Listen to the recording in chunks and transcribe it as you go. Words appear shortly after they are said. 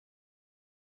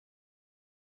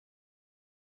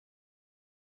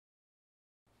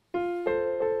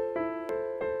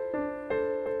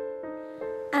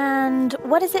And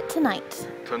what is it tonight?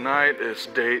 Tonight is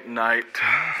date night.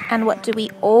 And what do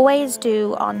we always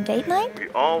do on date night? We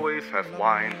always have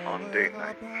wine on date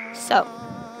night. So,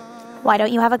 why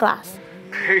don't you have a glass?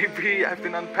 Baby, I've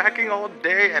been unpacking all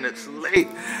day and it's late.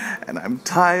 And I'm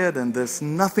tired and there's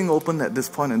nothing open at this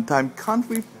point in time. Can't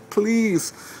we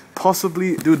please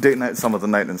possibly do date night some of the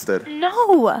night instead?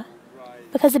 No!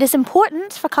 Because it is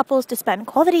important for couples to spend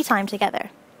quality time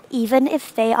together, even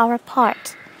if they are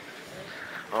apart.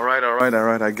 Alright.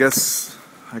 I guess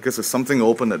there's something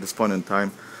open at this point in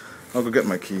time. I'll go get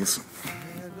my keys.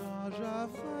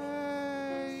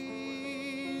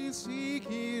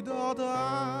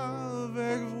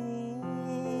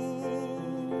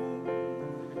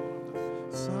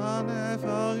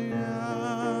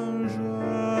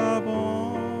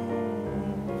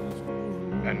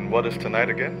 And what is tonight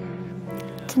again?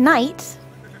 Tonight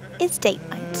is date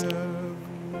night.